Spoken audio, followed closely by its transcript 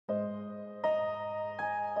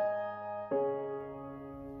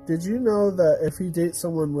Did you know that if you date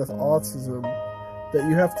someone with autism, that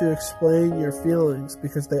you have to explain your feelings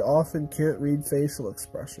because they often can't read facial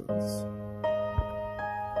expressions?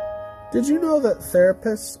 Did you know that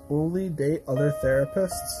therapists only date other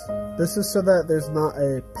therapists? This is so that there's not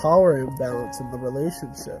a power imbalance in the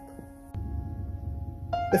relationship.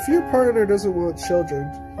 If your partner doesn't want children,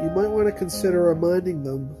 you might want to consider reminding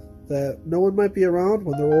them that no one might be around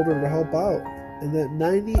when they're older to help out, and that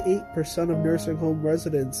 98% of nursing home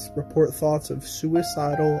residents report thoughts of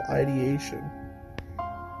suicidal ideation.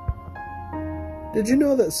 Did you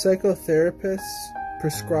know that psychotherapists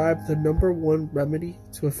prescribe the #1 remedy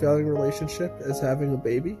to a failing relationship is having a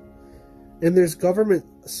baby? And there's government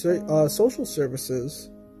social services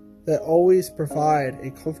that always provide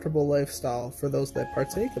a comfortable lifestyle for those that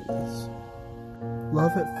partake in this.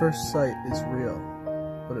 Love at first sight is real,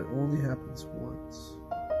 but it only happens once.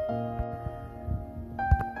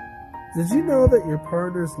 Did you know that your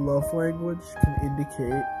partner's love language can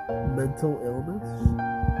indicate mental illness?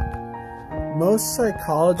 Most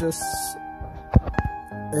psychologists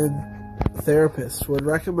and therapists would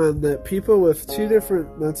recommend that people with two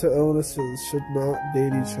different mental illnesses should not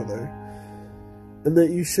date each other, and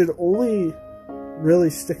that you should only really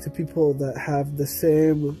stick to people that have the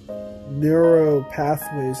same neuro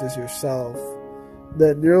pathways as yourself.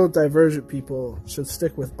 That neurodivergent people should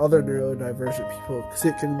stick with other neurodivergent people because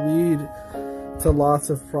it can lead to lots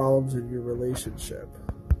of problems in your relationship.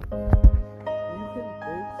 You can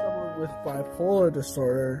date someone with bipolar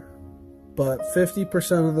disorder, but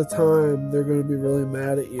 50% of the time they're going to be really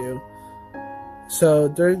mad at you. So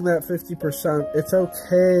during that 50%, it's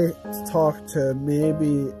okay to talk to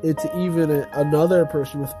another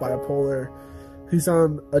person with bipolar who's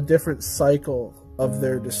on a different cycle of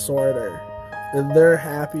their disorder, and they're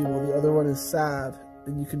happy while the other one is sad,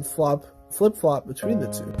 and you can flip-flop between the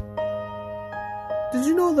two. Did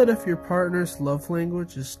you know that if your partner's love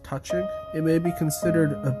language is touching, it may be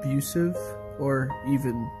considered abusive or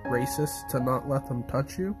even racist to not let them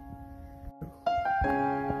touch you?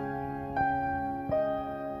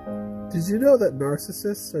 Did you know that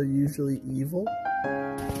narcissists are usually evil?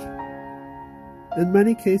 In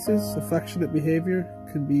many cases, affectionate behavior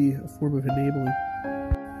can be a form of enabling.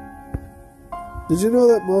 Did you know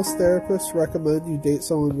that most therapists recommend you date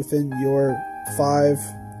someone within your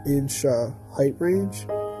 5-inch height range?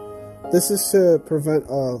 This is to prevent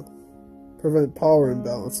power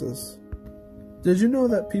imbalances. Did you know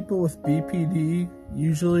that people with BPD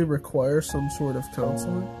usually require some sort of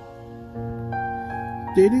counseling?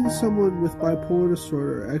 Dating someone with bipolar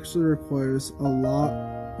disorder actually requires a lot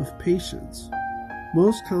of patience.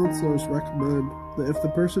 Most counselors recommend that if the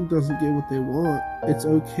person doesn't get what they want, it's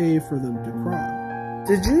okay for them to cry.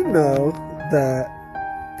 Did you know that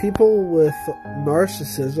people with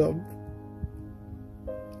narcissism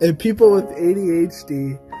and people with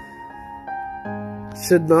ADHD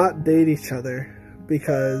should not date each other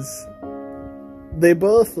because they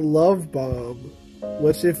both love bomb,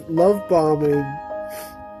 which if love bombing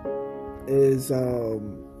is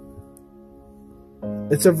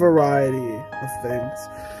it's a variety of things,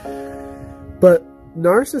 but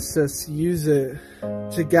narcissists use it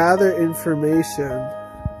to gather information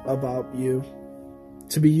about you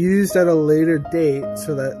to be used at a later date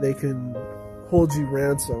so that they can hold you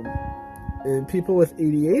ransom. And people with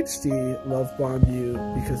ADHD love bomb you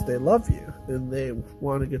because they love you and they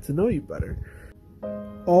want to get to know you better.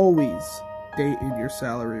 Always date in your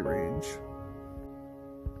salary range.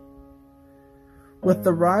 With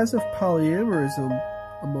the rise of polyamorism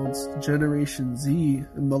amongst Generation Z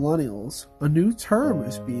and millennials, a new term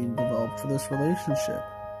is being developed for this relationship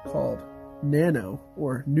called nano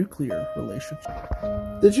or nuclear relationship.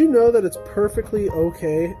 Did you know that it's perfectly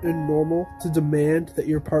okay and normal to demand that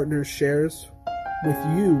your partner shares with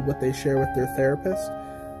you what they share with their therapist,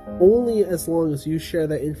 only as long as you share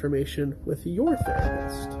that information with your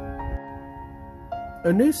therapist?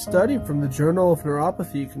 A new study from the Journal of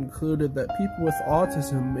Neuropathy concluded that people with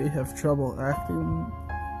autism may have trouble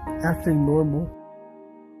acting normal